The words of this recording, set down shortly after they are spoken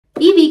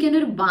This weekend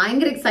is a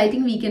very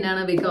exciting weekend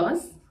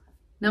because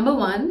number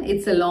one,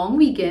 it's a long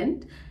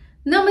weekend.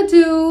 Number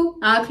two,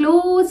 our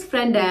close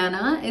friend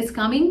Diana is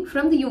coming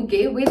from the UK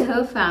with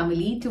her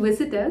family to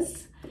visit us.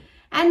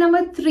 And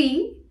number three,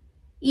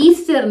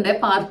 Easter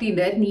party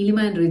at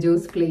Neelima and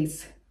Rijo's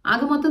place.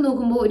 Agamotha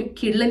nokumbo oru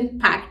kidlan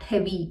packed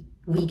heavy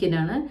weekend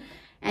aanu.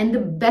 And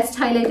the best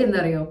highlight in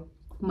the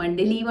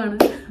Monday leave aanu.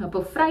 Appo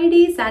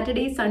Friday,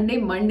 Saturday, Sunday,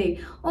 Monday.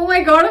 Oh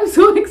my god, I'm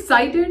so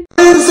excited.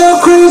 I'm so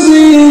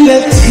crazy,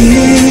 let's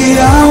hear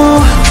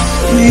out.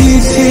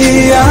 Please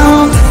hear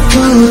out.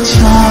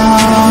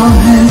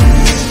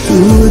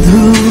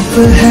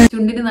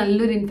 ചുണ്ടിന്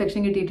നല്ലൊരു infection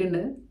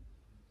കിട്ടിയിട്ടുണ്ട്.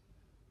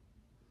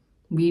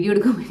 Video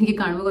എടുക്കുമ്പോൾ എനിക്ക്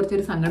കാണുമ്പോൾ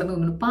കുറച്ചൊരു സങ്കടം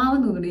തോന്നുന്നു, പാവം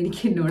തോന്നുന്നു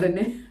എനിക്ക് എന്നോട്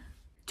തന്നെ.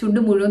 ചുണ്ട്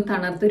മുഴുവൻ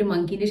തണർത്തൊരു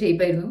മങ്കിന്റെ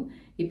ഷേപ്പായിരുന്നു.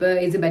 ഇപ്പൊ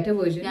ഇറ്റ്സ് എ ബെറ്റർ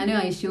വേർഷൻ. ഞാനും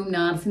ഐഷുവും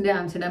നാർസിന്റെ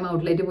ആംസ്റ്റർഡാം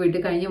ഔട്ട്ലെറ്റ് പോയിട്ട്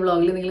കഴിഞ്ഞ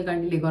വ്ളോഗിൽ നിങ്ങൾ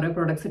കണ്ടില്ലേ, കുറെ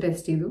പ്രോഡക്ട്സ്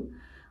ടെസ്റ്റ് ചെയ്തു.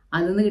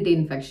 അതിന്ന് കിട്ടിയ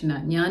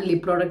ഇൻഫെക്ഷനാണ്. ഞാൻ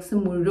ലിപ് പ്രോഡക്ട്സ്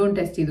മുഴുവൻ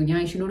ടെസ്റ്റ് ചെയ്തു. ഞാൻ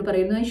ഐഷുവിനോട്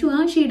പറയുന്നു, ഐഷു ആ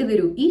ഷെയ്ഡ്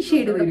തരൂ, ഈ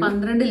ഷെയ്ഡ് തരൂ.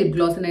 12 ലിപ്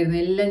ഗ്ലോസ് ഉണ്ടായിരുന്നു.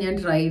 എല്ലാം ഞാൻ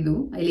ട്രൈ ചെയ്തു.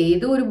 അതിൽ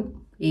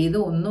ഏതോ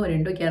ഒന്നോ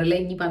രണ്ടോ എനിക്കറിയില്ല.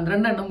 ഇനി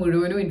 12 എണ്ണം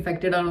മുഴുവനും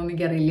ഇൻഫെക്റ്റഡ് ആണോ എന്ന്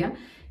എനിക്കറിയില്ല.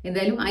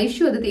 എന്തായാലും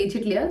ഐഷു അത്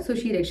തേച്ചിട്ടില്ല. സോ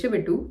ഷീ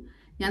രക്ഷപ്പെട്ടു.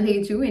 ഞാൻ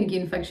തേച്ചു, എനിക്ക്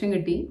ഇൻഫെക്ഷൻ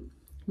കിട്ടി.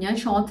 ഞാൻ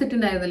ഷോർട്ട്സ്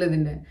ഇട്ടുണ്ടായിരുന്നല്ലോ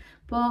ഇതിൻ്റെ.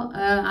 അപ്പോൾ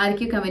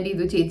ആർക്കും കമൻറ്റ്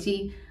ചെയ്തു, ചേച്ചി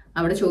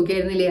അവിടെ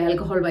ചോദിക്കായിരുന്നില്ലേ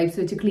ആൽക്കഹോൾ വൈപ്സ്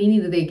വെച്ച് ക്ലീൻ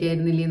ചെയ്ത്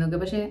തേക്കായിരുന്നില്ലേ എന്നൊക്കെ.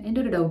 പക്ഷേ എൻ്റെ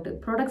ഒരു ഡൗട്ട്,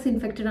 പ്രോഡക്ട്സ്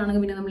ഇൻഫെക്റ്റഡ്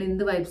ആണെങ്കിൽ പിന്നെ നമ്മൾ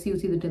എന്ത് വൈപ്സ്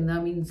യൂസ് ചെയ്തിട്ട് എന്താ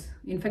means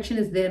infection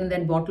is there in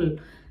that ബോട്ടിൽ.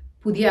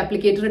 പുതിയ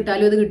ആപ്ലിക്കേറ്റർ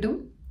ഇട്ടാലും അത് കിട്ടും,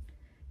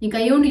 ഈ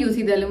കൈ കൊണ്ട് യൂസ്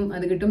ചെയ്താലും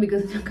അത് കിട്ടും.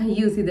 ബിക്കോസ് ഞാൻ കൈ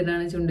യൂസ്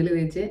ചെയ്തിട്ടാണ് ചുണ്ടിൽ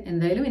തേച്ച്.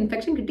 എന്തായാലും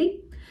ഇൻഫെക്ഷൻ കിട്ടി.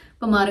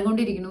 ഇപ്പം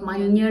മാറിക്കൊണ്ടിരിക്കുന്നു.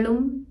 മഞ്ഞളും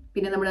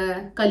പിന്നെ നമ്മുടെ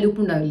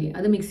കല്ലുപ്പും ഉണ്ടാവില്ലേ,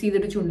 അത് മിക്സ്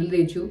ചെയ്തിട്ട് ചുണ്ടിൽ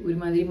തേച്ചു.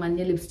 ഒരുമാതിരി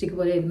മഞ്ഞ ലിപ്സ്റ്റിക്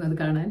പോലെ ആയിരുന്നു അത്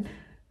കാണാൻ.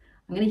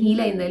 അങ്ങനെ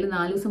ഹീലായി. എന്തായാലും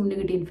 4 ദിവസം മുന്നേ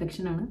കിട്ടിയ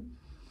ഇൻഫെക്ഷനാണ്.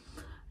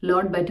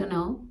 ലോട്ട് ബെറ്റർ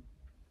നൗ.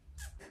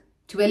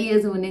 12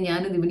 years മുന്നേ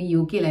ഞാനും ഇവന്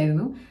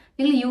UK-യിലായിരുന്നു.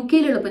 ഞങ്ങൾ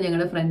UK-യിലുള്ളപ്പോൾ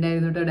ഞങ്ങളുടെ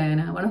ഫ്രണ്ടായിരുന്നു കേട്ടോ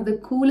Diana. One of the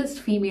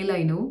coolest female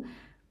I know.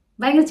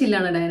 ഭയങ്കര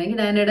ചില്ലാണ് ഡയാന. എനിക്ക്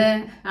ഡയാനയുടെ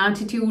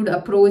ആറ്റിറ്റ്യൂഡ്,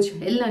 അപ്രോച്ച്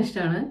എല്ലാം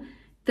ഇഷ്ടമാണ്.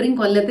 ഇത്രയും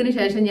കൊല്ലത്തിന്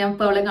ശേഷം ഞാൻ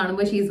ഇപ്പോൾ അവളെ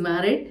കാണുമ്പോൾ she is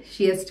married,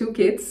 she has 2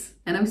 kids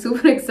and I'm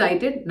super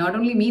excited. Not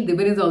only me,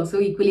 Divin is also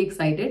equally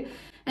excited.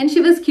 And she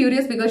was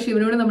curious because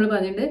ശിവനോട് നമ്മൾ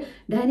പറഞ്ഞിട്ട്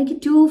ഡയാനയ്ക്ക്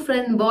 2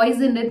 boys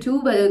ഉണ്ട്, 2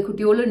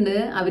 കുട്ടികളുണ്ട്,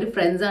 അവർ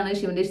ഫ്രണ്ട്സ് ആണ്,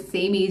 ശിവന്റെ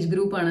സെയിം ഏജ്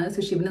ഗ്രൂപ്പ് ആണ്. സോ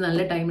ശിവന് നല്ല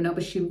ടൈം ഉണ്ട്.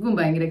 അപ്പോൾ ശിവും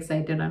ഭയങ്കര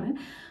എക്സൈറ്റഡ് ആണ്.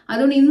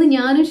 അതുകൊണ്ട് ഇന്ന്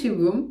ഞാനും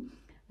ശിവും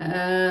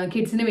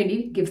കിഡ്സിന് വേണ്ടി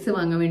ഗിഫ്റ്റ്സ്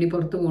വാങ്ങാൻ വേണ്ടി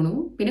പുറത്ത് പോകണു.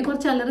 പിന്നെ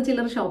കുറച്ച്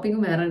ചില്ലറ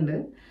ഷോപ്പിങ്ങും വേറെ ഉണ്ട്.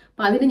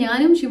 അപ്പോൾ അതിന്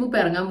ഞാനും ശിവും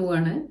ഇപ്പോൾ ഇറങ്ങാൻ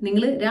പോവാണ്.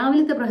 നിങ്ങൾ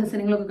രാവിലത്തെ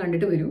പ്രഹസനങ്ങളൊക്കെ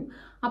കണ്ടിട്ട് വരും.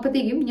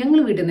 അപ്പോഴത്തേക്കും ഞങ്ങൾ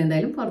വീട്ടിൽ നിന്ന്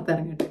എന്തായാലും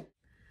പുറത്തിറങ്ങട്ടെ.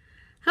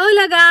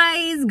 Hello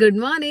guys,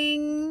 good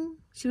morning.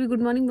 Shibi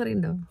good morning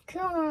പറയണ്ടോ?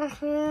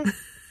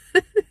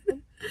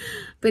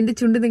 അപ്പം എൻ്റെ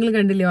ചുണ്ട് നിങ്ങൾ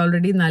കണ്ടില്ലേ,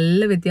 ഓൾറെഡി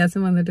നല്ല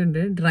വ്യത്യാസം വന്നിട്ടുണ്ട്,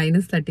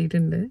 ഡ്രൈനെസ്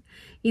തട്ടിയിട്ടുണ്ട്.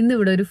 ഇന്ന്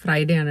ഇവിടെ ഒരു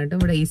ഫ്രൈഡേ ആണ് കേട്ടോ.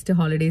 ഇവിടെ ഈസ്റ്റർ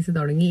ഹോളിഡേയ്സ്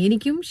തുടങ്ങി.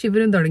 എനിക്കും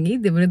ശിവനും തുടങ്ങി,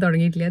 ദിവനും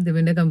തുടങ്ങിയിട്ടില്ല.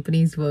 ദിവൻ്റെ company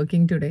is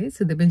working today.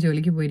 So ദിവൻ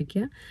ജോലിക്ക്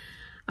പോയിരിക്കുക.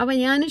 അപ്പം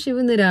ഞാനും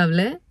ശിവന്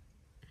രാവിലെ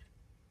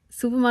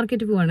സൂപ്പർ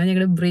മാർക്കറ്റിൽ പോവാണ്.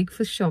 ഞങ്ങളുടെ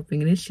ബ്രേക്ക്ഫാസ്റ്റ്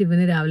ഷോപ്പിങ്ങിന്.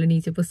 ശിവന് രാവിലെ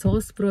എണീച്ചപ്പോൾ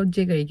സോസ്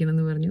ബ്രോഡ്ജേ കഴിക്കണം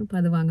എന്ന് പറഞ്ഞു. അപ്പോൾ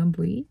അത്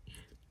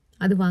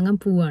വാങ്ങാൻ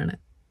പോവാണ്.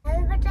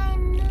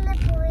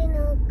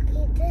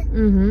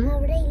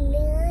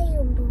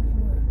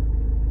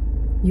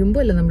 യുംബോ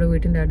അല്ല നമ്മുടെ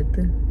വീട്ടിന്റെ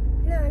അടുത്ത്.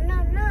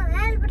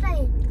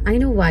 I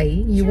know why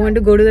you want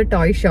to go to the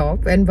toy shop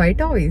and buy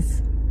toys.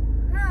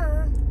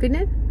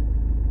 പിന്നെ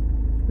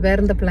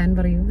വേറെന്താ പ്ലാൻ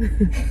പറയൂ?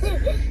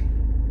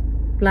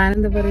 പ്ലാൻ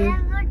എന്താ പറയൂ?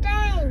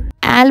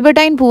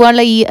 ആൽബർട്ടൈൻ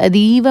പോവാനുള്ള ഈ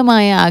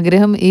അതീവമായ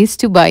ആഗ്രഹം is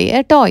to by A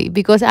toy.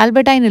 Because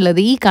ആൽബർട്ടൈൻ ഉള്ളത്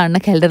ഈ കാണുന്ന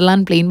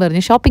കെൽഡർലാൻഡ് പ്ലെയിൻ പറഞ്ഞ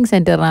ഷോപ്പിംഗ്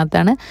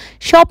സെൻറ്ററിനകത്താണ്.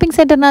 ഷോപ്പിംഗ്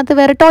സെൻറ്ററിനകത്ത്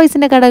വേറെ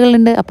ടോയ്സിൻ്റെ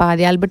കടകളുണ്ട്. അപ്പോൾ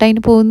ആദ്യം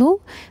ആൽബർട്ടൈന് പോകുന്നു,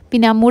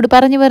 പിന്നെ അമ്മോട്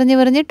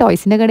പറഞ്ഞ്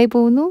ടോയ്സിൻ്റെ കടയിൽ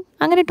പോകുന്നു,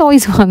 അങ്ങനെ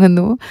ടോയ്സ്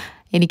വാങ്ങുന്നു.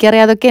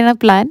 എനിക്കറിയാം അതൊക്കെയാണ്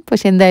പ്ലാൻ.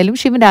 പക്ഷെ എന്തായാലും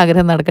ശിവൻ്റെ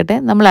ആഗ്രഹം നടക്കട്ടെ.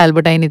 നമ്മൾ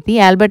ആൽബർട്ടൈൻ എത്തി.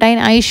 ആൽബർട്ടൈൻ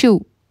ഐഷു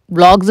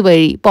വ്ളോഗ്സ്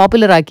വഴി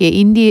പോപ്പുലറാക്കിയ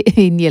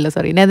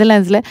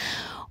നെതർലാൻഡ്സിലെ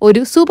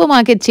ഒരു സൂപ്പർ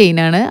മാർക്കറ്റ്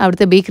ചെയിനാണ്.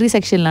 അവിടുത്തെ ബേക്കറി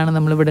സെക്ഷനിലാണ്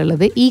നമ്മളിവിടെ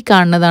ഉള്ളത്. ഈ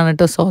കാണുന്നതാണ്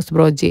കേട്ടോ സോസ്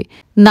ബ്രോഡ്ജേ.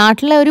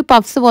 നാട്ടിലെ ഒരു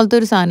പഫ്സ് പോലത്തെ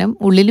ഒരു സാധനം,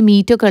 ഉള്ളിൽ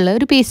മീറ്റൊക്കെ ഉള്ള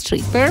ഒരു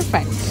പേസ്ട്രി.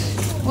 പെർഫെക്റ്റ്.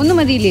 ഒന്നും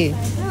മതിയില്ലേ?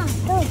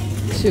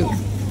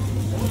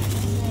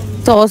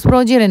 സോസ്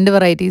ബ്രോഡ്ജേ 2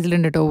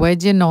 വെറൈറ്റീസിലുണ്ട് കേട്ടോ,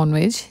 വെജ് ആൻഡ് നോൺ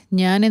വെജ്.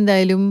 ഞാൻ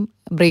എന്തായാലും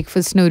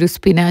ബ്രേക്ക്ഫാസ്റ്റിന് ഒരു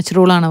സ്പിനാച്ച്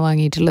റോളാണ്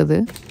വാങ്ങിയിട്ടുള്ളത്.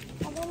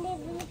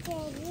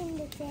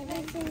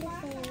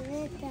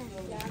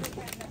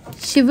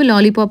 ശിവ്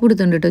ലോലിപോപ്പ്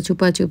കൊടുത്തുണ്ട് കേട്ടോ,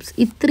 ചുപ്പാ ചുപ്സ്.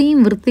 ഇത്രയും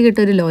വൃത്തികെട്ട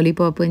ഒരു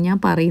ലോലിപോപ്പ് ഞാൻ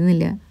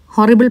പറയുന്നില്ല.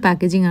 ഹൊറിബിൾ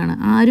പാക്കേജിങ് ആണ്.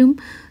 ആരും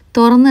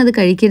തുറന്ന് അത്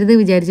കഴിക്കരുത്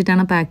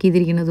വിചാരിച്ചിട്ടാണ് പാക്ക്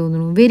ചെയ്തിരിക്കുന്നത്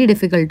തോന്നുന്നു. Very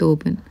difficult to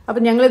open.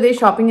 അപ്പം ഞങ്ങൾ ഇതേ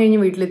ഷോപ്പിംഗ് കഴിഞ്ഞ്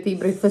വീട്ടിലെത്തി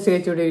ബ്രേക്ക്ഫാസ്റ്റ്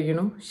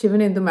കഴിച്ചുകൊണ്ടിരിക്കുന്നു.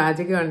 ശിവന് എന്ത്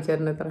മാജിക്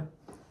കാണിച്ചായിരുന്നു എത്ര.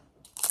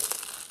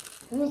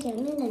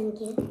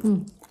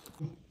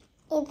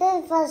 ഇത്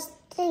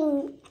ഫസ്റ്റ്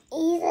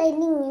ഈ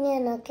സൈഡിൽ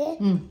ഇങ്ങനെയാണ്. ഓക്കെ,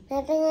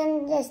 അപ്പൊ ഞാൻ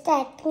ജസ്റ്റ്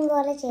ആക്ടിങ്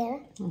പോലെ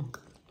ചെയ്യണം.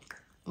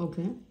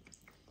 ഓക്കെ,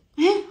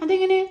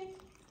 അതെങ്ങനെ?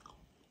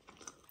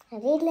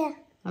 അറിയില്ല,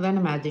 അതാണ്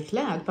മാജിക്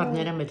അല്ലേ, അത്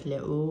പറഞ്ഞുതരാൻ പറ്റില്ല.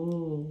 ഓ,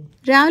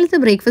 രാവിലത്തെ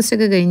ബ്രേക്ക്ഫാസ്റ്റ്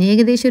ഒക്കെ കഴിഞ്ഞ്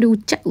ഏകദേശം ഒരു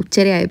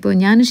ഉച്ചരയായപ്പോൾ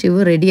ഞാനും ശിവ്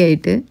റെഡി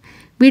ആയിട്ട്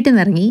വീട്ടിൽ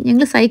നിന്ന് ഇറങ്ങി.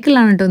 ഞങ്ങൾ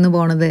സൈക്കിളിലാണ് കേട്ടോ ഒന്ന്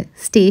പോണത്,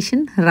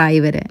 സ്റ്റേഷൻ റായ്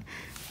വരെ.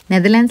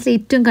 നെതർലാൻഡ്സിലെ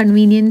ഏറ്റവും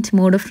കൺവീനിയൻറ്റ്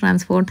മോഡ് ഓഫ്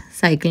ട്രാൻസ്പോർട്ട്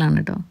സൈക്കിളാണ്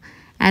കേട്ടോ.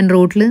 ആൻഡ്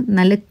റോഡിൽ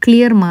നല്ല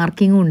ക്ലിയർ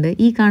മാർക്കിങ്ങും ഉണ്ട്.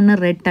 ഈ കാണുന്ന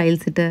റെഡ്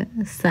ടൈൽസ് ഇട്ട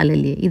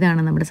സ്ഥലമില്ലേ,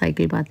 ഇതാണ് നമ്മുടെ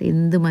സൈക്കിൾ പാത്ത്.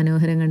 എന്ത്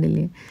മനോഹരം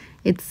കണ്ടില്ലേ.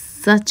 It's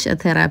such A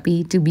therapy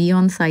to B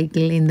on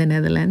cycle in the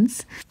Netherlands.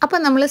 അപ്പോൾ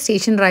നമ്മൾ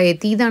സ്റ്റേഷൻ റൈ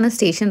എത്തി. ഇതാണ്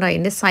സ്റ്റേഷൻ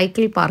റൈൻ്റെ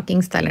സൈക്കിൾ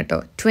പാർക്കിംഗ് സ്ഥലം കേട്ടോ.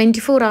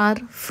 24 hour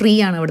ഫ്രീ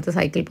ആണ് ഇവിടുത്തെ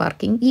സൈക്കിൾ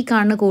പാർക്കിംഗ്. ഈ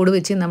കാണുന്ന കോഡ്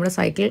വെച്ച് നമ്മുടെ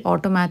സൈക്കിൾ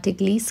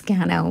ഓട്ടോമാറ്റിക്കലി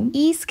സ്കാൻ ആവും.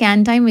 ഈ സ്കാൻ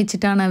ടൈം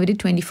വെച്ചിട്ടാണ് അവർ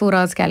 24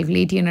 hours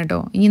കാൽക്കുലേറ്റ് ചെയ്യണം കേട്ടോ.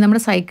 ഇനി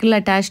നമ്മുടെ സൈക്കിളിൽ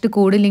അറ്റാച്ച്ഡ്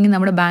കോഡ് ഇല്ലെങ്കിൽ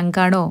നമ്മുടെ ബാങ്ക്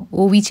കാർഡോ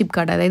OV ചിപ്പ്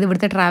കാർഡ്, അതായത്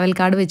ഇവിടുത്തെ ട്രാവൽ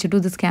കാർഡ് വെച്ചിട്ട്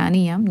ഇത് സ്കാൻ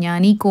ചെയ്യാം. ഞാൻ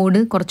ഈ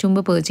കോഡ് കുറച്ച്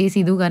മുമ്പ് പർച്ചേസ്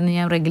ചെയ്തു, കാരണം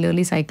ഞാൻ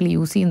റെഗുലർലി സൈക്കിൾ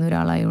യൂസ് ചെയ്യുന്ന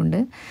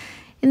ഒരാളായതുകൊണ്ട്.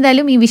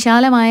 എന്തായാലും ഈ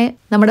വിശാലമായ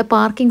നമ്മുടെ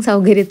പാർക്കിംഗ്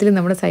സൗകര്യത്തിൽ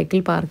നമ്മുടെ സൈക്കിൾ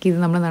പാർക്ക് ചെയ്ത്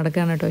നമ്മൾ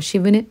നടക്കുകയാണ് കേട്ടോ.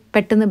 ശിവന്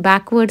പെട്ടെന്ന്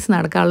ബാക്ക്വേർഡ്സ്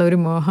നടക്കാനുള്ള ഒരു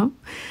മോഹം.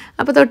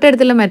 അപ്പോൾ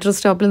തൊട്ടടുത്തുള്ള മെട്രോ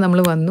സ്റ്റോപ്പിൽ നമ്മൾ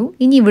വന്നു.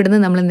 ഇനി ഇവിടുന്ന്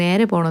നമ്മൾ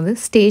നേരെ പോണത്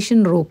സ്റ്റേഷൻ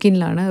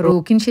റോക്കിനിലാണ്.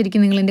 റോക്കിൻ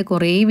ശരിക്കും നിങ്ങൾ എൻ്റെ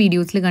കുറേ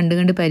വീഡിയോസിൽ കണ്ട്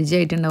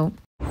പരിചയമായിട്ടുണ്ടാവും.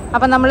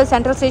 അപ്പം നമ്മൾ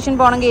സെൻട്രൽ സ്റ്റേഷൻ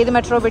പോകണമെങ്കിൽ ഏത്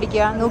മെട്രോ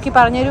പിടിക്കുക നോക്കി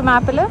പറഞ്ഞൊരു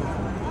മാപ്പിൽ.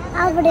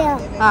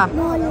 ആ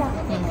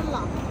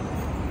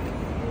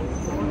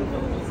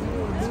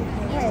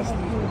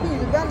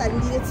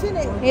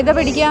ഏതാ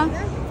പിടിക്കുക?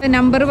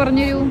 നമ്പർ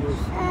പറഞ്ഞൊരു.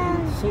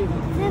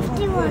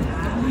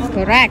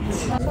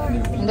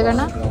 എന്ത്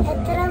കാണാ?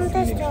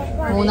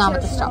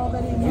 മൂന്നാമത്തെ സ്റ്റോപ്പ്.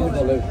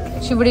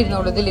 ഇവിടെ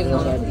ഇരുന്നോളൂ,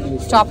 ഇതിലിരുന്നോളൂ.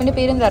 സ്റ്റോപ്പിന്റെ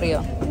പേരെന്താ അറിയോ?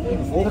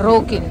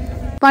 റോക്കിൻ.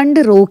 പണ്ട്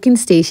റോക്കിൻ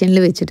സ്റ്റേഷനിൽ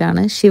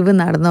വെച്ചിട്ടാണ് ശിവ്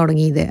നടന്നു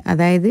തുടങ്ങിയത്.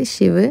 അതായത്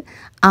ശിവ്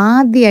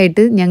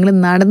ആദ്യമായിട്ട് ഞങ്ങൾ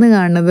നടന്നു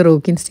കാണുന്നത്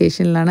റോക്കിൻ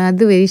സ്റ്റേഷനിലാണ്.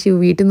 അതുവരെ ശിവ്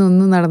വീട്ടിൽ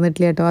നിന്നൊന്നും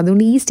നടന്നിട്ടില്ല കേട്ടോ.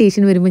 അതുകൊണ്ട് ഈ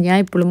സ്റ്റേഷൻ വരുമ്പോൾ ഞാൻ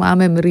എപ്പോഴും ആ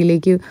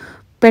മെമ്മറിയിലേക്ക്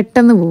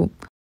പെട്ടെന്ന് പോവും.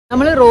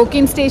 നമ്മൾ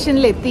റോക്കിൻ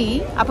സ്റ്റേഷനിലെത്തി.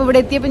 അപ്പോൾ ഇവിടെ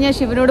എത്തിയപ്പോൾ ഞാൻ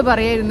ശിവനോട്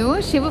പറയായിരുന്നു,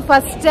 ശിവ്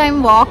ഫസ്റ്റ് ടൈം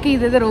വാക്ക്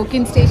ചെയ്തത്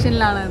റോക്കിൻ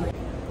സ്റ്റേഷനിലാണ്.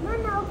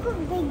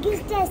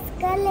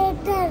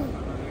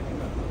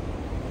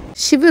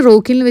 ശിവ്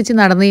റോക്കിൽ വെച്ച്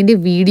നടന്നതിൻ്റെ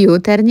വീഡിയോ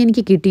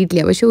തെരഞ്ഞെനിക്ക്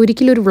കിട്ടിയിട്ടില്ല. പക്ഷെ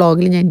ഒരിക്കലും ഒരു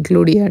വ്ളോഗിൽ ഞാൻ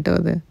ഇൻക്ലൂഡ് ചെയ്യാം കേട്ടോ.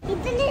 അത്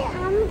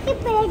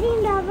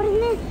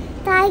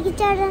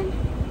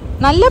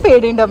നല്ല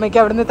പേടിയുണ്ട് അമ്മയ്ക്ക്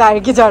അവിടുന്ന്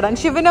താഴേക്ക് ചാടാൻ.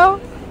 ശിവനോ?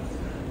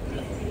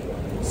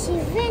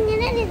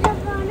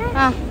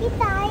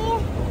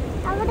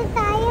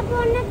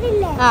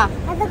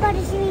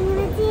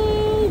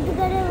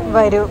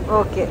 വരൂ.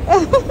 ഓക്കെ,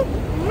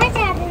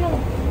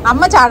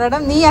 അമ്മ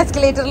ചാടണം, നീ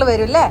എസ്കലേറ്ററിൽ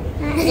വരും അല്ലേ?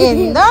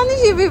 എന്താന്ന്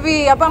ശിവി?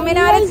 അപ്പൊ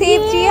അമ്മേനാരെ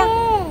സേവ് ചെയ്യാ?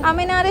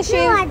 അമ്മേനാരെ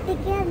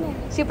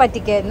ശിവ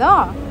പറ്റിക്കായിരുന്നോ?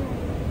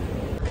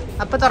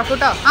 അപ്പൊ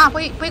തുറക്കൂട്ടോ. ആ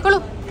പോയിക്കോളൂ.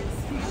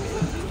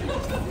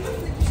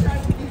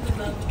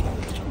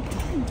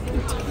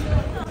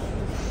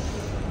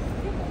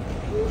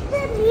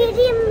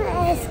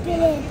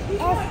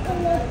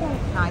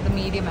 ഇത്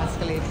മീഡിയം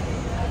എസ്കലേറ്റർ.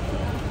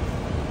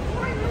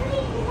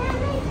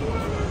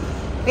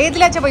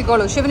 ഏതിലാച്ച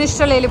പോയിക്കോളൂ, ശിവന്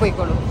ഇഷ്ടമുള്ളതിൽ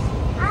പോയിക്കോളൂ.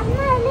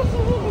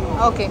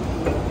 ഓക്കെ.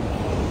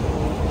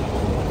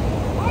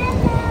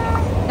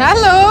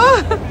 ഹലോ.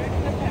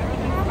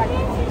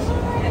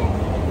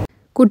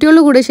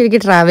 കുട്ടികളുടെ കൂടെ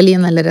ശരിക്കും ട്രാവൽ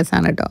ചെയ്യാൻ നല്ല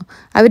രസമാണ് കേട്ടോ.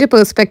 അവരുടെ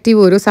പെർസ്പെക്റ്റീവ്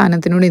ഓരോ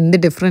സാധനത്തിനോട് എന്ത്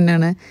ഡിഫറെൻ്റ്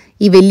ആണ്.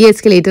 ഈ വലിയ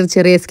എസ്കലേറ്റർ,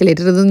 ചെറിയ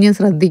എസ്കലേറ്റർ, ഇതൊന്നും ഞാൻ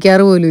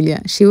ശ്രദ്ധിക്കാറ് പോലുമില്ല.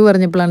 ശിവ്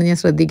പറഞ്ഞപ്പോഴാണ് ഞാൻ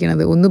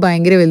ശ്രദ്ധിക്കണത്. ഒന്ന്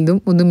ഭയങ്കര വലുതും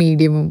ഒന്ന്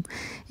മീഡിയമും.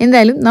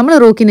 എന്തായാലും നമ്മൾ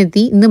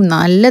റോക്കിനെത്തി. ഇന്നും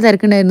നല്ല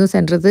തിരക്കുണ്ടായിരുന്നു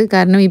സെൻറ്ററത്ത്.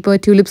 കാരണം ഇപ്പോൾ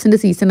ട്യൂലിപ്സിൻ്റെ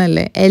സീസൺ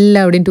അല്ലേ,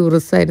 എല്ലാവിടെയും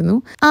ടൂറിസ്റ്റ് ആയിരുന്നു.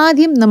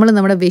 ആദ്യം നമ്മൾ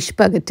നമ്മുടെ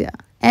വിശപ്പ് അകറ്റുക,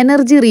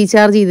 എനർജി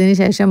റീചാർജ് ചെയ്തതിന്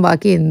ശേഷം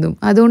ബാക്കി എന്തും.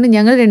 അതുകൊണ്ട്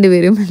ഞങ്ങൾ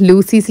രണ്ടുപേരും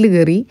ലൂസീസിൽ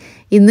കയറി.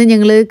 ഇന്ന്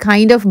ഞങ്ങൾ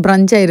കൈൻഡ് ഓഫ്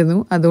ബ്രഞ്ച് ആയിരുന്നു,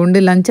 അതുകൊണ്ട്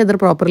ലഞ്ച് അത്ര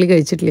പ്രോപ്പർലി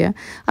കഴിച്ചിട്ടില്ല.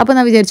 അപ്പോൾ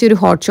ഞാൻ വിചാരിച്ചു ഒരു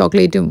ഹോട്ട്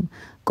ചോക്ലേറ്റും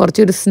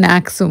കുറച്ചൊരു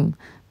സ്നാക്സും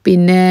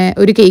പിന്നെ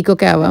ഒരു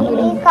കേക്കൊക്കെ ആവാം.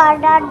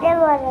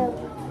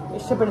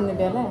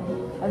 ഇഷ്ടപ്പെടുന്നില്ല അല്ലേ?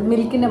 അത്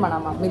മിൽക്കിൻ്റെ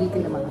മണമാ,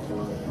 മിൽക്കിൻ്റെ മണം.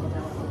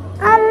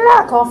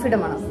 കോഫിയുടെ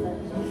മണം.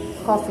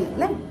 കോഫി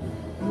അല്ലേ?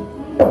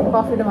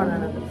 കോഫിയുടെ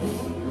മണമാണ്.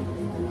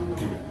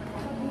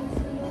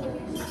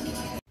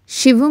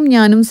 ശിവും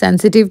ഞാനും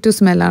സെൻസിറ്റീവ് ടു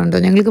സ്മെല്ലാണ് കേട്ടോ.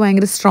 ഞങ്ങൾക്ക്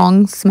ഭയങ്കര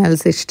സ്ട്രോങ്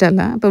സ്മെൽസ്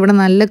ഇഷ്ടമല്ല. അപ്പോൾ ഇവിടെ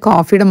നല്ല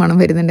കോഫിയുടെ മണം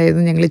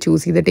വരുന്നുണ്ടായിരുന്നു ഞങ്ങൾ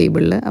ചൂസ് ചെയ്ത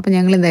ടേബിളിൽ. അപ്പോൾ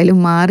ഞങ്ങൾ എന്തായാലും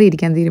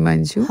മാറിയിരിക്കാൻ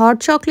തീരുമാനിച്ചു.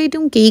 ഹോട്ട്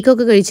ചോക്ലേറ്റും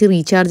കേക്കൊക്കെ കഴിച്ച്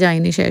റീചാർജ്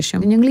ആയതിനു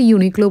ശേഷം ഞങ്ങൾ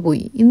യൂണിക്ലോ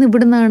പോയി. ഇന്ന്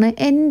ഇവിടെ നിന്നാണ്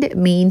എൻ്റെ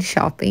മെയിൻ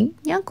ഷോപ്പിംഗ്.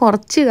 ഞാൻ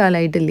കുറച്ച്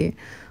കാലമായിട്ടില്ലേ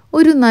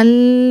ഒരു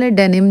നല്ല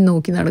ഡെനിം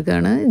നോക്കി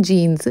നടക്കുകയാണ്.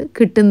 ജീൻസ്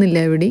കിട്ടുന്നില്ല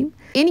എവിടെയും.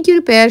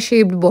 എനിക്കൊരു പെയർ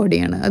ഷേപ്ഡ്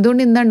ബോഡിയാണ്.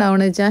 അതുകൊണ്ട് എന്താ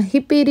ഉണ്ടാവണമെന്ന് വെച്ചാൽ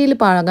ഹിപ്പ് ഏരിയയിൽ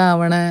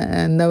പാകാവണ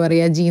എന്താ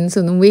പറയുക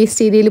ജീൻസൊന്നും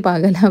വേസ്റ്റ് ഏരിയയിൽ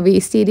പാകല്ല,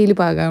 വേസ്റ്റ് ഏരിയയിൽ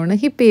പാകാവണ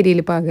ഹിപ്പ്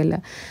ഏരിയയിൽ പാകല്ല.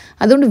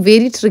 അതുകൊണ്ട്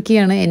വെരി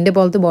ട്രിക്കിയാണ് എൻ്റെ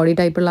പോലത്തെ ബോഡി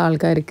ടൈപ്പുള്ള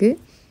ആൾക്കാർക്ക്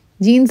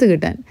ജീൻസ്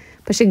കിട്ടാൻ.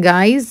 പക്ഷേ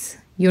ഗൈസ്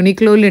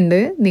യൂണിക്ലോയിലുണ്ട്.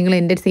 നിങ്ങൾ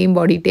എൻ്റെ സെയിം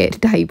ബോഡി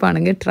ടൈപ്പ്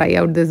ആണെങ്കിൽ try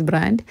out this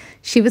brand.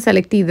 Shiv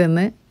select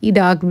ചെയ്തെന്ന് ഈ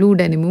ഡാർക്ക് ബ്ലൂ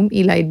ഡെനിമും ഈ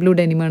ലൈറ്റ് ബ്ലൂ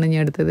ഡെനിമാണ്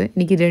ഞാൻ എടുത്തത്.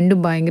 എനിക്ക് രണ്ടും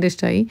ഭയങ്കര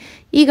ഇഷ്ടമായി.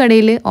 ഈ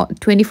കടയിൽ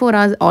 24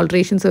 hours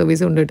ഓൾട്രേഷൻ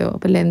സർവീസ് ഉണ്ട് കേട്ടോ.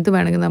 അപ്പോൾ ലെങ്ത്ത്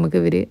വേണമെങ്കിൽ നമുക്ക്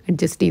ഇവർ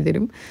അഡ്ജസ്റ്റ് ചെയ്ത്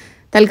തരും.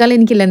 തൽക്കാലം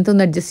എനിക്ക് ലെങ്ത്ത്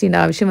ഒന്നും അഡ്ജസ്റ്റ്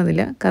ചെയ്യേണ്ട ആവശ്യം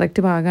വന്നില്ല,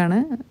 കറക്റ്റ് ഭാഗമാണ്.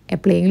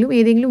 എപ്പോഴെങ്കിലും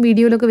ഏതെങ്കിലും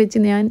വീഡിയോയിലൊക്കെ വെച്ച്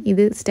ഞാൻ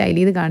ഇത് സ്റ്റൈൽ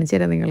ചെയ്ത് കാണിച്ചു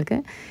തരാം നിങ്ങൾക്ക്.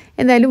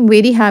 എന്തായാലും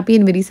very happy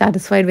and very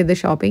satisfied with the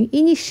shopping.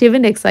 ഇനി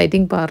ശിവൻ്റെ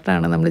എക്സൈറ്റിംഗ്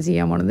പാർട്ടാണ് നമ്മൾ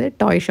ചെയ്യാൻ പോകുന്നത്,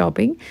 ടോയ്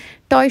ഷോപ്പിംഗ്.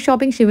 ടോയ്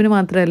ഷോപ്പിംഗ് ശിവന്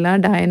മാത്രമല്ല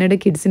ഡയനയുടെ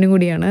കിഡ്സിനും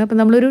കൂടിയാണ്. അപ്പോൾ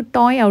നമ്മളൊരു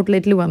ടോയ്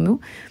ഔട്ട്ലെറ്റിൽ വന്നു.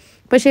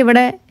 പക്ഷേ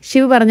ഇവിടെ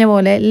ശിവ് പറഞ്ഞ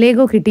പോലെ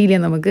ലേഗോ കിട്ടിയില്ല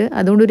നമുക്ക്.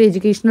 അതുകൊണ്ട് ഒരു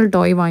എഡ്യൂക്കേഷണൽ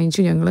ടോയ്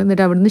വാങ്ങിച്ചു ഞങ്ങൾ.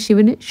 എന്നിട്ട് അവിടുന്ന്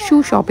ശിവന് ഷൂ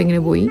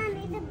ഷോപ്പിങ്ങിന് പോയി.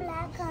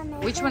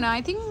 Which one?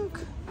 I think,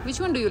 which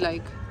one do you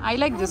like? I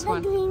like this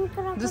one.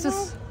 This is...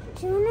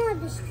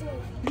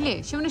 ഇല്ലേ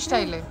ശിവന്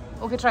ഇഷ്ടമായില്ലേ?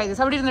 Okay, try this.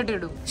 അവിടെ ഇരുന്നിട്ട്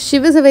ഇടൂ.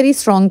 Shiv is a very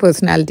strong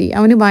personality.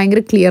 അവന്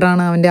ഭയങ്കര ക്ലിയർ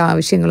ആണ് അവൻ്റെ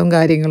ആവശ്യങ്ങളും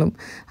കാര്യങ്ങളും.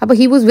 അപ്പോൾ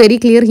he was very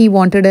clear. He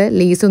wanted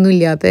lace ഒന്നും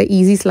ഇല്ലാത്ത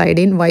easy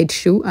slide in white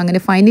shoe.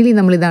 അങ്ങനെ ഫൈനലി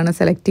നമ്മൾ ഇതാണ്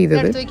സെലക്ട്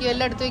ചെയ്തത്.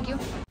 എല്ലാം എടുത്ത് വയ്ക്കൂ.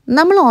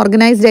 നമ്മൾ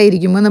ഓർഗനൈസ്ഡ്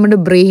ആയിരിക്കുമ്പോൾ നമ്മുടെ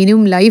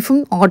ബ്രെയിനും ലൈഫും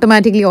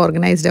ഓട്ടോമാറ്റിക്കലി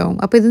ഓർഗനൈസ്ഡ് ആവും.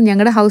 അപ്പോൾ ഇത്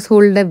ഞങ്ങളുടെ ഹൗസ്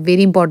ഹോൾഡിൻ്റെ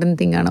വെരി ഇമ്പോർട്ടൻറ്റ്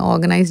തിങ് ആണ്,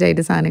 ഓർഗനൈസ്ഡ്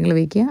ആയിട്ട് സാധനങ്ങൾ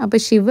വയ്ക്കുക. അപ്പോൾ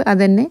ശിവ്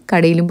അതന്നെ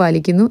കടയിലും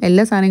പാലിക്കുന്നു.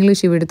 എല്ലാ സാധനങ്ങളും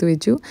ശിവ് എടുത്ത്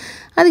വെച്ചു.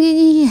 അത്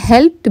കഴിഞ്ഞ് he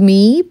helped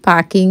me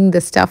packing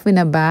the stuff in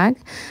A bag.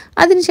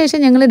 അതിനുശേഷം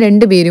ഞങ്ങൾ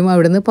രണ്ടുപേരും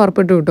അവിടുന്ന്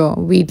പുറപ്പെട്ടു കേട്ടോ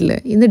വീട്ടിൽ.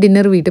 ഇന്ന്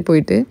ഡിന്നർ വീട്ടിൽ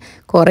പോയിട്ട്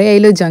കുറേ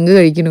ആയാലോ ജങ്ക്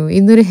കഴിക്കുന്നു.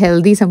 ഇന്നൊരു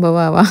ഹെൽത്തി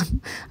സംഭവമാവാം.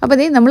 അപ്പോൾ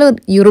അതേ നമ്മൾ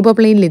യൂറോപ്പ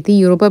പ്ലെയിനിലെത്തി.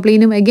 യൂറോപ്പ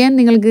പ്ലെയിനും അഗൈൻ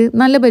നിങ്ങൾക്ക്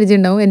നല്ല പരിചയം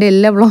ഉണ്ടാവും. എൻ്റെ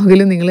എല്ലാ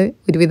വ്ളോഗിലും നിങ്ങൾ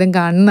ഒരുവിധം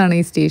കാണുന്നതാണ്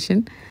ഈ സ്റ്റേഷൻ.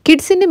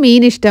 കിഡ്സിൻ്റെ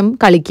മെയിൻ ഇഷ്ടം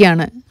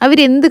കളിക്കുകയാണ്.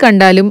 അവരെന്ത്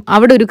കണ്ടാലും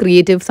അവിടെ ഒരു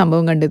ക്രിയേറ്റീവ്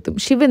സംഭവം കണ്ടെത്തും.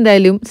 ശിവ്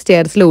എന്തായാലും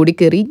സ്റ്റെയർസിൽ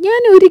ഓടിക്കയറി.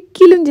 ഞാൻ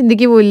ഒരിക്കലും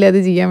ചിന്തിക്ക് പോലില്ല അത്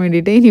ചെയ്യാൻ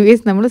വേണ്ടിയിട്ട്.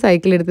 എനിവേസ് നമ്മൾ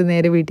സൈക്കിൾ എടുത്ത്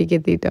നേരെ വീട്ടിലേക്ക്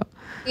എത്തിയിട്ടോ.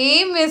 Hey,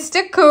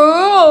 Mr.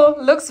 Cool.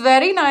 Looks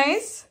very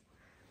nice.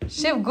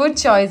 Shiv, good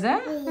choice, eh?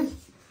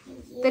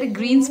 ഇതൊരു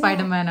ഗ്രീൻ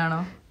സ്പൈഡർമാൻ ആണോ?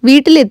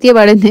 വീട്ടിലെത്തിയ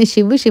പാടന്നെ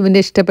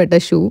ശിവിൻ്റെ ഇഷ്ടപ്പെട്ട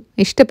ഷൂ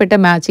ഇഷ്ടപ്പെട്ട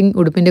മാച്ചിങ്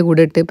ഉടുപ്പിൻ്റെ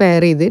കൂടെ ഇട്ട്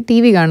പെയർ ചെയ്ത്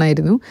TV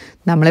കാണാമായിരുന്നു.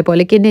 നമ്മളെ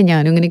പോലെയൊക്കെ തന്നെ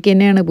ഞാനും ഇങ്ങനെയൊക്കെ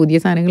തന്നെയാണ്. പുതിയ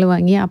സാധനങ്ങൾ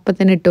വാങ്ങി അപ്പം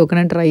തന്നെ ഇട്ട്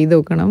നോക്കണം, ട്രൈ ചെയ്ത്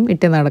നോക്കണം,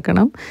 ഇട്ട്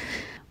നടക്കണം.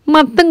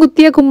 മത്തം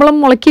കുത്തിയ കുമ്പളം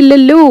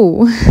മുളയ്ക്കില്ലല്ലോ.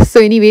 സോ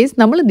എനിവേസ്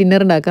നമ്മൾ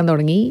ഡിന്നർ ഉണ്ടാക്കാൻ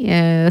തുടങ്ങി.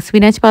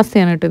 സ്പിനാച്ച്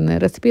പാസ്തയാണ് കേട്ടോ ഇന്ന്.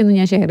 റെസിപ്പി ഒന്നും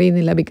ഞാൻ ഷെയർ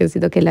ചെയ്യുന്നില്ല ബിക്കോസ്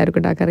ഇതൊക്കെ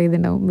എല്ലാവർക്കും ഉണ്ടാക്കാൻ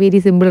അറിയുന്നുണ്ടാവും. വെരി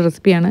സിമ്പിൾ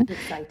റെസിപ്പിയാണ്.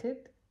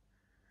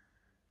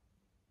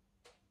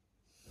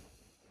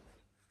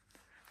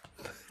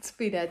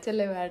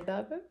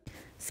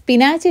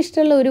 സ്പിനാച്ച്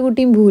ഇഷ്ടമുള്ള ഒരു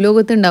കുട്ടിയും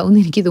ഭൂലോകത്ത് ഉണ്ടാവും എന്ന്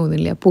എനിക്ക്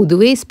തോന്നുന്നില്ല.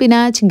 പൊതുവേ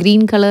സ്പിനാച്ച്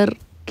ഗ്രീൻ കളർ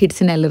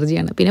കിഡ്സിന്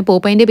അലർജിയാണ്. പിന്നെ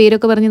പോപ്പൈൻ്റെ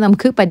പേരൊക്കെ പറഞ്ഞ്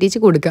നമുക്ക് പറ്റിച്ച്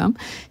കൊടുക്കാം.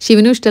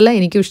 ശിവനും ഇഷ്ടമല്ല,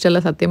 എനിക്കും ഇഷ്ടമല്ല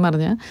സത്യം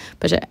പറഞ്ഞാൽ.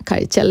 പക്ഷേ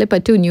കഴിച്ചാലേ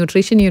പറ്റൂ,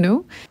 ന്യൂട്രീഷൻ യുനോ.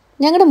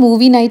 ഞങ്ങളുടെ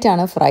മൂവി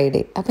നൈറ്റാണ്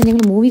ഫ്രൈഡേ. അപ്പം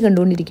ഞങ്ങൾ മൂവി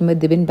കണ്ടുകൊണ്ടിരിക്കുമ്പോൾ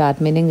ദിബിൻ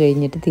ബാഡ്മിൻ്റൺ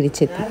കഴിഞ്ഞിട്ട്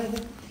തിരിച്ചെത്തി.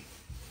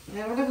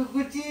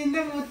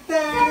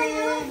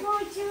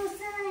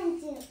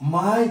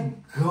 My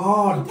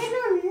God.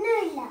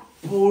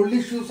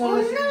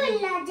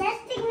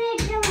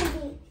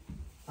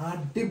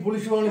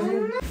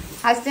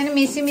 ഹസ്ബൻഡ്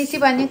മിസ്സി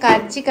പറഞ്ഞ്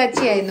കച്ചി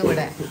ആയിരുന്നു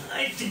ഇവിടെ.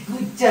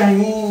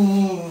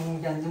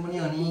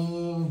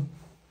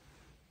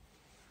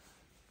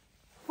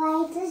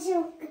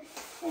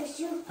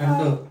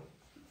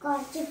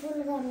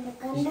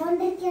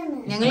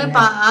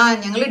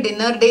 ഞങ്ങള്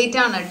ഡിന്നർ ഡേറ്റ്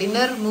ആണ്,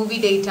 ഡിന്നർ മൂവി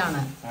ഡേറ്റ്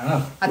ആണ്.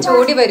 അച്ഛ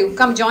ഓടി വരൂ,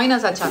 കം ജോയിൻ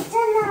അസ് അച്ഛ.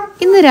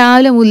 ഇന്ന്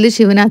രാവിലെ മുതൽ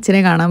ശിവന്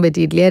അച്ഛനെ കാണാൻ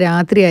പറ്റിയിട്ടില്ല,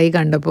 രാത്രിയായി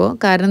കണ്ടപ്പോൾ.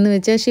 കാരണം എന്ന്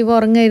വെച്ചാൽ ശിവ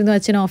ഉറങ്ങായിരുന്നു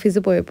അച്ഛൻ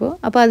ഓഫീസിൽ പോയപ്പോൾ.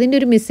 അപ്പോൾ അതിൻ്റെ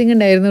ഒരു മിസ്സിങ്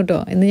ഉണ്ടായിരുന്നു കേട്ടോ.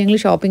 ഇന്ന് ഞങ്ങൾ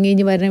ഷോപ്പിംഗ്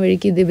കഴിഞ്ഞ് വരുന്ന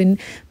വഴിക്ക് ദിവിൻ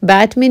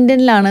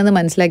ബാഡ്മിൻ്റണിലാണെന്ന്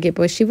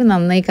മനസ്സിലാക്കിയപ്പോൾ ശിവ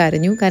നന്നായി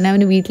കരഞ്ഞു. കാരണം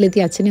അവന് വീട്ടിലെത്തി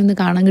അച്ഛനെ ഒന്ന്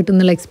കാണാൻ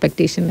കിട്ടുമെന്നുള്ള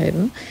എക്സ്പെക്റ്റേഷൻ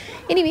ഉണ്ടായിരുന്നു.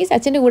 എനിവേസ്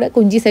അച്ഛൻ്റെ കൂടെ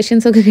കുഞ്ചി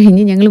സെഷൻസൊക്കെ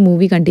കഴിഞ്ഞ് ഞങ്ങൾ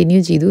മൂവി കണ്ടിന്യൂ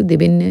ചെയ്തു.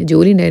 ദിബിൻ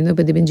ജോലി ഉണ്ടായിരുന്നു,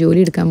 അപ്പോൾ ദിബിൻ ജോലി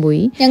എടുക്കാൻ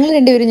പോയി. ഞങ്ങൾ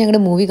രണ്ടുപേരും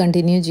ഞങ്ങളുടെ മൂവി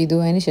കണ്ടിന്യൂ ചെയ്തു.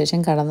 അതിന് ശേഷം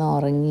കടന്ന്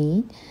ഉറങ്ങി.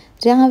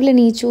 രാവിലെ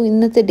എണീച്ചു.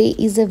 ഇന്നത്തെ day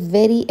is A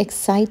very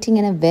exciting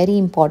and A very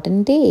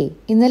important day.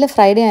 ഇന്നലെ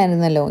ഫ്രൈഡേ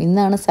ആയിരുന്നല്ലോ,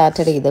 ഇന്നാണ്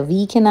Saturday. The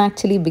weekend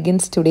actually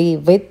begins today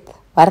with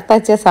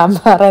വറുത്തച്ച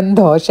sambar and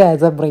dosa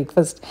as A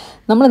breakfast.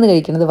 നമ്മളിന്ന്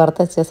കഴിക്കുന്നത്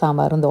വറുത്തച്ച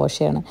സാമ്പാറും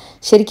ദോശയാണ്.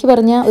 ശരിക്കും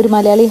പറഞ്ഞാൽ ഒരു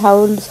മലയാളി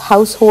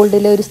ഹൗസ്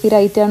ഹോൾഡിലെ ഒരു സ്ഥിര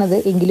ഐറ്റമാണിത്.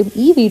 എങ്കിലും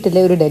ഈ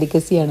വീട്ടിലെ ഒരു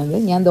ഡെലിക്കസിയാണിത്.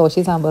 ഞാൻ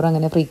ദോശയും സാമ്പാറും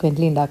അങ്ങനെ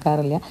ഫ്രീക്വൻ്റ്ലി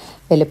ഉണ്ടാക്കാറില്ല,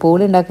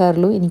 വല്ലപ്പോഴും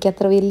ഉണ്ടാക്കാറുള്ളൂ.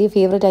 എനിക്കത്ര വലിയ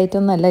ഫേവറേറ്റ് ഐറ്റം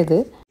ഒന്നും അല്ല ഇത്.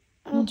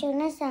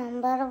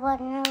 സാമ്പാർ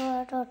പറഞ്ഞ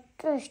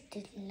ഒട്ടും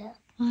ഇഷ്ടമില്ല.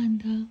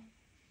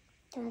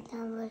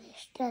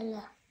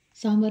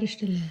 സാമ്പാർ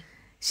ഇഷ്ടമല്ല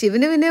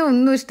ശിവന്, പിന്നെ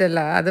ഒന്നും ഇഷ്ടമല്ല.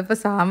 അതിപ്പോൾ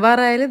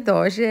സാമ്പാറായാലും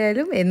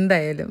ദോശയായാലും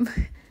എന്തായാലും.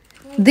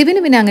 ദിവിന്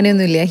പിന്നെ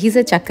അങ്ങനെയൊന്നുമില്ല. He's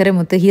A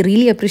Chakkaramuthu. He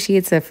really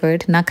അപ്രിഷിയേറ്റ്സ്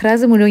effort.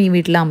 നഖ്രാസ് മുഴുവൻ ഈ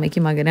വീട്ടിലെ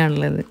അമ്മയ്ക്ക്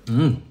മകനാണുള്ളത്.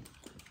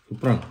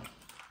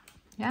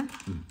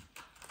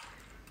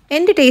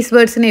 എൻ്റെ ടേസ്റ്റ്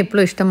ബേർഡ്സിന്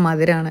എപ്പോഴും ഇഷ്ടം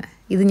മധുരമാണ്.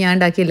 ഇത് ഞാൻ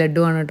ഉണ്ടാക്കിയ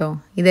ലഡ്ഡു ആണ് കേട്ടോ.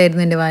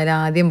 ഇതായിരുന്നു എൻ്റെ വായിൽ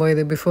ആദ്യം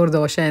പോയത് ബിഫോർ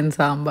ദോശ ആൻഡ്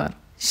സാമ്പാർ.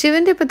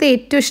 ശിവൻ്റെ ഇപ്പോഴത്തെ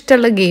ഏറ്റവും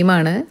ഇഷ്ടമുള്ള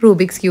ഗെയിമാണ്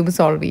റൂബിക്സ് ക്യൂബ്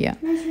സോൾവ്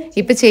ചെയ്യുക.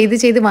 ഇപ്പം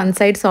ചെയ്ത് വൺ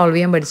സൈഡ് സോൾവ്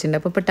ചെയ്യാൻ പഠിച്ചിട്ടുണ്ട്.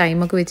 അപ്പോൾ ഇപ്പോൾ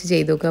ടൈമൊക്കെ വെച്ച്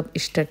ചെയ്ത് നോക്കുക.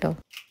 ഇഷ്ടം കേട്ടോ.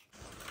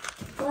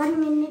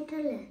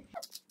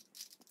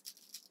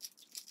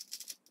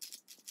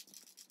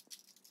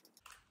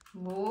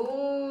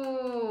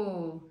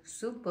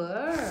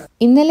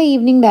 ഇന്നലെ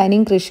ഈവനിങ്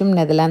ഡൈനിങ് കൃഷും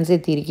നെതർലാൻഡ്സ്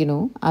എത്തിയിരിക്കുന്നു.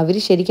 അവർ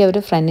ശരിക്കും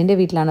അവരുടെ ഫ്രണ്ടിൻ്റെ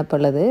വീട്ടിലാണ് ഇപ്പോൾ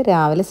ഉള്ളത്.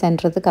 രാവിലെ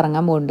സെൻറ്ററത്ത്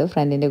കറങ്ങാൻ പോകുന്നുണ്ട്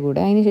ഫ്രണ്ടിൻ്റെ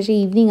കൂടെ. അതിനുശേഷം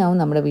ഈവനിങ് ആവും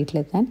നമ്മുടെ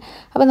വീട്ടിലെത്താൻ.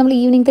 അപ്പോൾ നമ്മൾ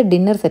ഈവനിങ്ങത്തെ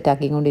ഡിന്നർ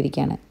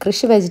സെറ്റാക്കിക്കൊണ്ടിരിക്കുകയാണ്.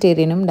 കൃഷി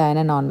വെജിറ്റേറിയനും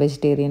ഡയന നോൺ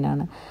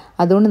വെജിറ്റേറിയനാണ്.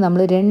 അതുകൊണ്ട്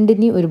നമ്മൾ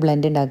രണ്ടിനെയും ഒരു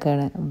ബ്ലെൻഡ്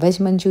ഉണ്ടാക്കുകയാണ്.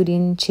 Veg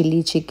manchurian,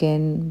 chilli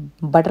chicken,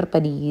 butter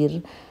paneer,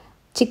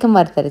 chicken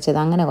വറുത്തരച്ചത്,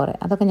 അങ്ങനെ കുറേ.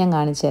 അതൊക്കെ ഞാൻ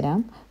കാണിച്ചു തരാം.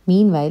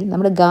 മീൻ വയൽ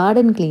നമ്മുടെ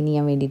ഗാർഡൻ ക്ലീൻ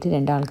ചെയ്യാൻ വേണ്ടിയിട്ട്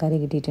 2 ആൾക്കാരെ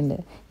കിട്ടിയിട്ടുണ്ട്.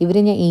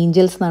 ഇവരെ ഞാൻ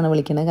ഏഞ്ചൽസ് എന്നാണ്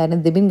വിളിക്കുന്നത്. കാരണം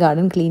ദിബിൻ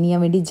ഗാർഡൻ ക്ലീൻ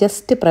ചെയ്യാൻ വേണ്ടി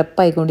ജസ്റ്റ് പ്രെപ്പ്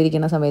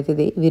ആയിക്കൊണ്ടിരിക്കുന്ന സമയത്ത്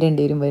ഇവർ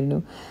രണ്ടുപേരും വരുന്നു.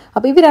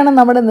 അപ്പോൾ ഇവരാണ്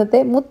നമ്മുടെ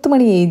ഇന്നത്തെ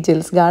മുത്തുമണി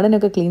ഏഞ്ചൽസ്.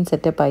 ഗാർഡനൊക്കെ ക്ലീൻ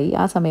സെറ്റപ്പായി.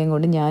 ആ സമയം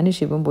കൊണ്ട് ഞാനും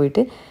ശിവും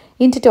പോയിട്ട്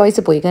ഇൻറ്റ്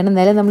ടോയ്സ് പോയി. കാരണം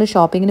ഇന്നലെ നമ്മൾ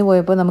ഷോപ്പിങ്ങിന്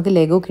പോയപ്പോൾ നമുക്ക്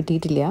ലെഗോ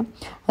കിട്ടിയിട്ടില്ല.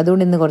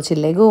 അതുകൊണ്ട് ഇന്ന് കുറച്ച്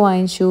ലെഗോ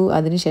വാങ്ങിച്ചു.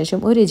 അതിനുശേഷം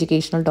ഒരു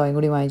എഡ്യൂക്കേഷണൽ ടോയും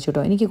കൂടി വാങ്ങിച്ചു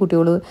കേട്ടോ. എനിക്ക്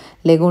കുട്ടികൾ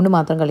ലെഗോ കൊണ്ട്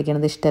മാത്രം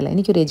കളിക്കണത് ഇഷ്ടമല്ല.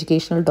 എനിക്കൊരു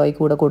എഡ്യൂക്കേഷണൽ ടോയ്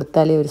കൂടെ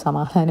കൊടുത്താലേ ഒരു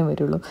സമാധാനം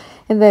വരുള്ളൂ.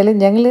 എന്തായാലും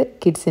ഞങ്ങൾ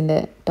കിഡ്സിൻ്റെ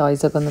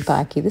ടോയ്സ് ഒക്കെ ഒന്ന്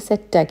പാക്ക് ചെയ്ത്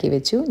സെറ്റാക്കി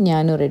വെച്ചു.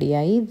 ഞാനും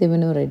റെഡിയായി,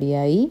 ദിവനും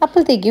റെഡിയായി.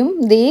 അപ്പോഴത്തേക്കും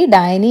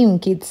ഡയനയും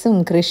കിഡ്സും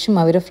ക്രിഷും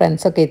അവരുടെ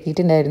ഫ്രണ്ട്സൊക്കെ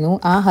എത്തിയിട്ടുണ്ടായിരുന്നു.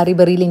 ആ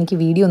ഹറിബറിയിൽ എനിക്ക്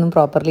വീഡിയോ ഒന്നും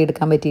പ്രോപ്പർലി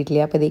എടുക്കാൻ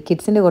പറ്റിയിട്ടില്ല. അപ്പോൾ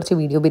കിഡ്സിൻ്റെ കുറച്ച്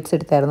വീഡിയോ ബിറ്റ്സ്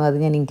എടുത്തായിരുന്നു, അത്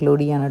ഞാൻ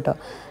ഇൻക്ലൂഡ് ചെയ്യാണ് കേട്ടോ.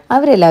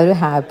 അവരെല്ലാവരും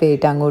ഹാപ്പി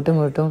ആയിട്ട് അങ്ങോട്ടും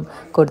ഇങ്ങോട്ടും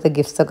കൊടുത്ത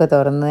ഗിഫ്റ്റ്സ് ഒക്കെ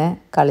തുറന്ന്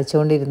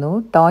കളിച്ചുകൊണ്ടിരുന്നു.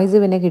 ടോയ്സ്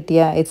പിന്നെ കിട്ടിയ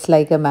it's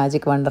like A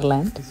magic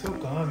Wonderland.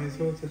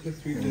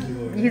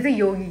 He's a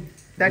yogi.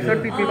 That's what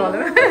people call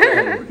him.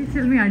 He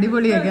tells me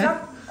അടിപൊളിയൊക്കെ.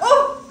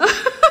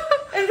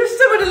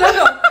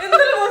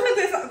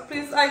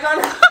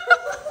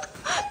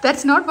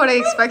 That's not what I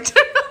expected.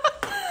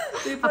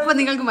 അപ്പൊ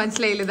നിങ്ങൾക്ക്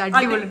മനസ്സിലായില്ല ഇത്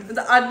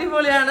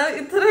അടിപൊളിയാണ്.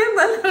 ഇത്രയും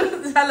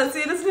നല്ല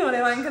സീരിയസ്ലി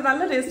പറയാം, ഭയങ്കര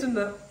നല്ല ടേസ്റ്റ്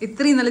ഉണ്ട്.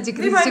 ഇത്രയും നല്ല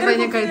ചിക്കൻ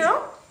 65 ഞാൻ കഴിച്ചു.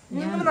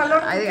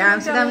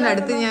 ആംസ്റ്റർഡാമിന്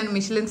അടുത്ത് ഞാൻ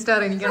മിഷലിൻ സ്റ്റാർ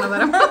എനിക്കാണ്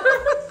പറയാം.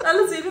 നല്ല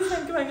സീരിയസ്ലി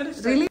എനിക്ക് ഭയങ്കര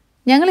ഇഷ്ടം.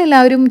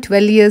 ഞങ്ങളെല്ലാവരും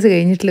 12 ഇയേഴ്സ്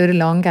കഴിഞ്ഞിട്ടുള്ള ഒരു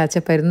ലോങ്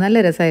കാച്ചപ്പ് ആയിരുന്നു.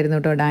 നല്ല രസമായിരുന്നു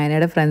കേട്ടോ.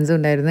 ഡയനയുടെ ഫ്രണ്ട്സും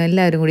ഉണ്ടായിരുന്നു.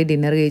 എല്ലാവരും കൂടി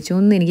ഡിന്നർ കഴിച്ചു.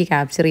 ഒന്നും എനിക്ക്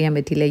ക്യാപ്ചർ ചെയ്യാൻ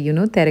പറ്റില്ല,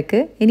 തിരക്ക്.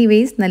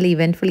 എനിവേയ്സ് നല്ല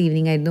ഇവൻറ്റ്ഫുൾ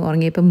ഈവനിങ് ആയിരുന്നു.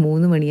 ഉറങ്ങിയപ്പോൾ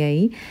 3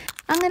 മണിയായി.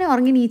 അങ്ങനെ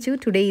ഉറങ്ങി നീച്ചു.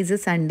 Today is A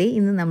Sunday.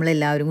 ഇന്ന്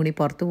നമ്മളെല്ലാവരും കൂടി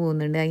പുറത്ത്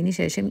പോകുന്നുണ്ട്. അതിന്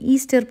ശേഷം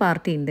ഈസ്റ്റർ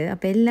പാർട്ടി ഉണ്ട്.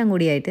 അപ്പോൾ എല്ലാം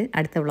കൂടിയായിട്ട്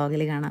അടുത്ത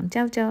വ്ളോഗിൽ കാണാം.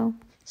 ചാവ് ചാവ്.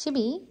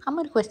 ഷിബി, അമ്മ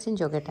ഒരു ക്വസ്റ്റ്യൻ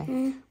ചോദിക്കട്ടെ.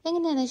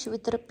 എങ്ങനെയാണ് ഷിബി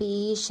ഇത്ര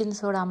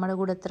പേഷ്യൻസോടെ അമ്മയുടെ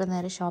കൂടെ എത്ര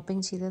നേരം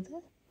ഷോപ്പിംഗ് ചെയ്തത്?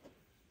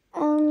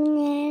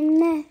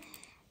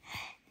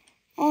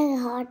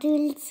 ഹോട്ട്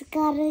വീൽസ്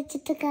കാർ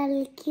വെച്ചിട്ട്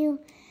കളിക്കും.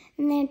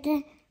 എന്നിട്ട്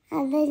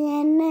അത്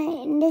ഞാൻ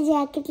എൻ്റെ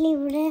ജാക്കറ്റിൽ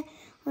ഇവിടെ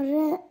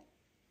ഒരു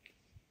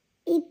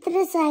ഇത്ര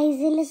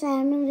സൈസിൽ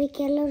സാധനം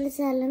വയ്ക്കാനുള്ള ഒരു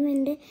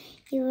സ്ഥലമുണ്ട്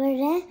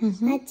ഇവിടെ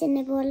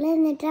അച്ഛനെ പോലെ.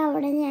 എന്നിട്ട്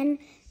അവിടെ ഞാൻ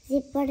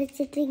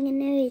സിപ്പടച്ചിട്ട്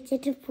ഇങ്ങനെ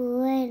വെച്ചിട്ട്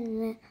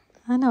പോവായിരുന്നു.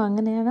 ആണോ?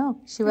 അങ്ങനെയാണോ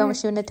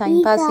ശിവന്റെ ടൈം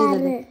പാസ്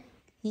ചെയ്തത്?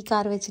 ഈ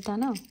കാർ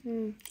വെച്ചിട്ടാണോ?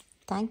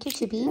 Thank you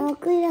Shibi.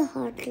 നോക്കൂ,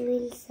 ഹോട്ട്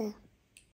വീൽസ്.